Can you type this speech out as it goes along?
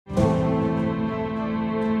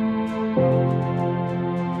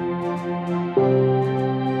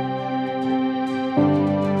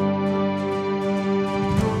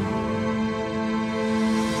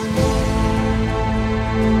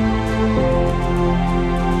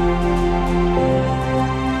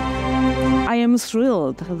I am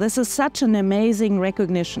thrilled. This is such an amazing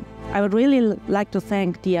recognition. I would really like to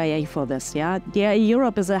thank DIA for this. DIA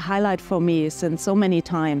Europe is a highlight for me since so many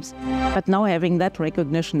times, but now having that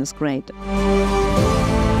recognition is great.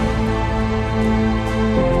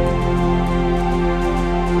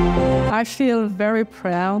 I feel very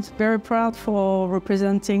proud for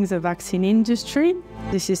representing the vaccine industry.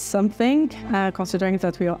 This is something, considering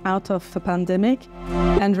that we are out of the pandemic,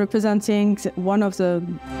 and representing one of the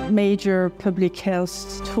major public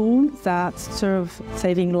health tools that serve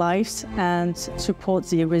saving lives and support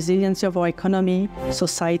the resilience of our economy,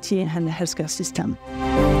 society, and the healthcare system.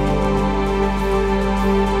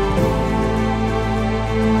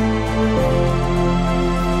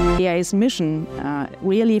 DIA's mission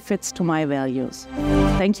really fits to my values.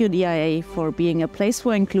 Thank you, DIA, for being a place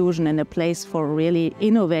for inclusion and a place for really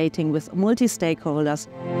innovating with multi-stakeholders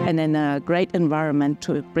and in a great environment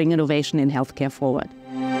to bring innovation in healthcare forward.